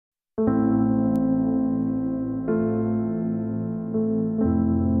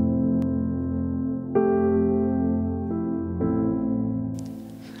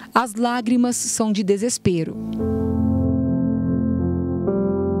As lágrimas são de desespero.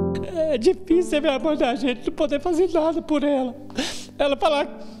 É difícil minha mãe da gente não poder fazer nada por ela. Ela falar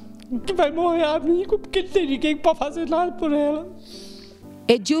que vai morrer amigo porque não tem ninguém que pode fazer nada por ela.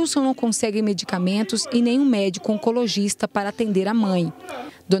 Edilson não consegue medicamentos e nenhum médico oncologista para atender a mãe.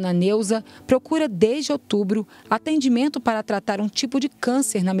 Dona Neuza procura desde outubro atendimento para tratar um tipo de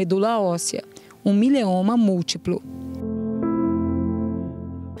câncer na medula óssea, um mieloma múltiplo.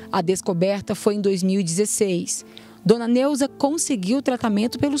 A descoberta foi em 2016. Dona Neuza conseguiu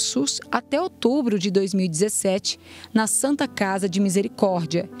tratamento pelo SUS até outubro de 2017 na Santa Casa de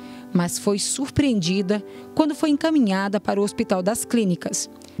Misericórdia, mas foi surpreendida quando foi encaminhada para o Hospital das Clínicas.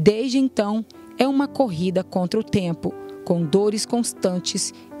 Desde então, é uma corrida contra o tempo, com dores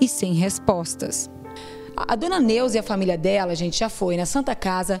constantes e sem respostas. A dona Neuza e a família dela, gente, já foi na Santa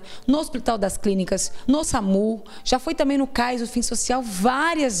Casa, no Hospital das Clínicas, no SAMU, já foi também no CAIS, o Fim Social,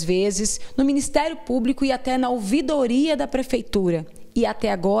 várias vezes, no Ministério Público e até na ouvidoria da Prefeitura. E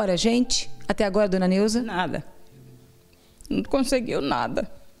até agora, gente, até agora, dona Neuza? Nada. Não conseguiu nada.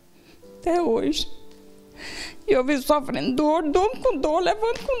 Até hoje. E eu vivo sofrendo dor, durmo com dor,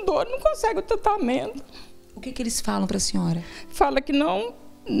 levanto com dor, não consegue o tratamento. O que eles falam para a senhora? Fala que não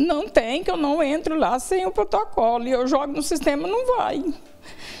tem, que eu não entro lá sem o protocolo. E eu jogo no sistema, não vai.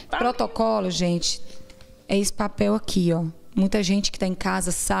 Protocolo, gente, é esse papel aqui, ó. Muita gente que está em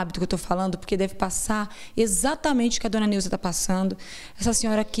casa sabe do que eu estou falando, porque deve passar exatamente o que a dona Neuza está passando. Essa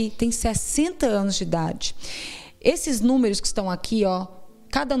senhora aqui tem 60 anos de idade. Esses números que estão aqui, ó,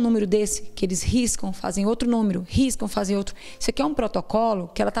 cada número desse que eles riscam, fazem outro número, riscam, fazem outro. Isso aqui é um protocolo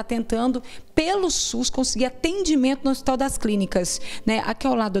que ela está tentando, pelo SUS, conseguir atendimento no Hospital das Clínicas, né? Aqui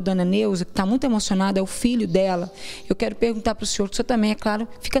ao lado da dona Neuza, que está muito emocionada, é o filho dela. Eu quero perguntar para o senhor também, é claro,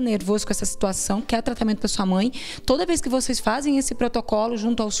 fica nervoso com essa situação, quer tratamento para sua mãe. Toda vez que vocês fazem esse protocolo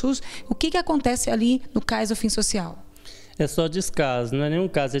junto ao SUS, o que acontece ali no CAIS do Fim Social? É só descaso, não é nenhum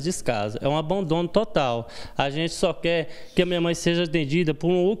caso, é descaso. É um abandono total. A gente só quer que a minha mãe seja atendida por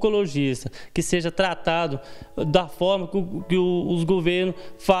um oncologista, que seja tratado da forma que os governos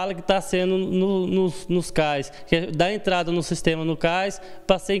falam que está sendo nos CAIS, que é dar entrada no sistema no CAIS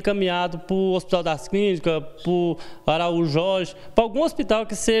para ser encaminhado para o Hospital das Clínicas, para o Araújo Jorge, para algum hospital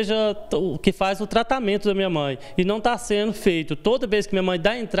que faz o tratamento da minha mãe. E não está sendo feito. Toda vez que minha mãe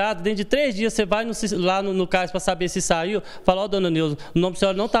dá entrada, dentro de 3 dias você vai lá no CAIS para saber se saiu. Fala, ó, dona Neuza, o nome da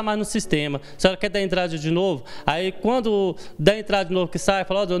senhora não está mais no sistema. A senhora quer dar entrada de novo? Aí, quando dá entrada de novo que sai,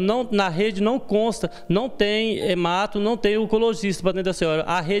 fala, ó, dona, na rede não consta, não tem hemato, não tem oncologista para dentro da senhora.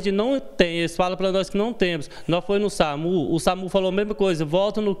 A rede não tem, eles falam para nós que não temos. Nós foi no SAMU, o SAMU falou a mesma coisa,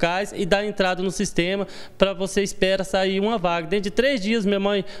 volta no CAIS e dá entrada no sistema para você espera sair uma vaga. Dentro de 3 dias, minha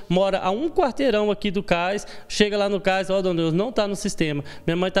mãe mora a um quarteirão aqui do CAIS, chega lá no CAIS, ó, dona Neuza, não está no sistema.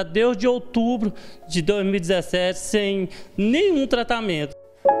 Minha mãe está desde outubro de 2017 sem nenhum tratamento.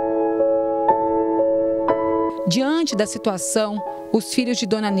 Diante da situação, os filhos de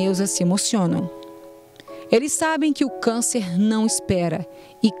dona Neuza se emocionam. Eles sabem que o câncer não espera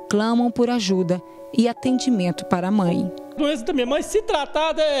e clamam por ajuda e atendimento para a mãe. A doença da minha mãe, se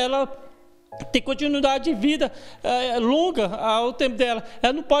tratada, ela tem continuidade de vida longa ao tempo dela.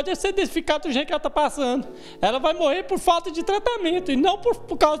 Ela não pode ser identificada do jeito que ela está passando. Ela vai morrer por falta de tratamento e não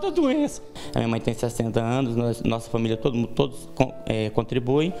por causa da doença. A minha mãe tem 60 anos, nossa família, todos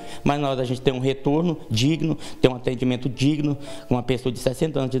contribuem, mas na hora da gente ter um retorno digno, ter um atendimento digno, com uma pessoa de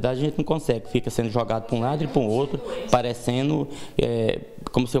 60 anos de idade, a gente não consegue. Fica sendo jogado para um lado e para o outro, parecendo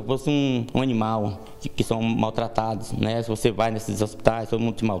como se eu fosse um animal, que são maltratados, né? Se você vai nesses hospitais, todo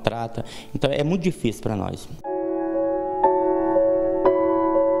mundo te maltrata. Então é muito difícil para nós.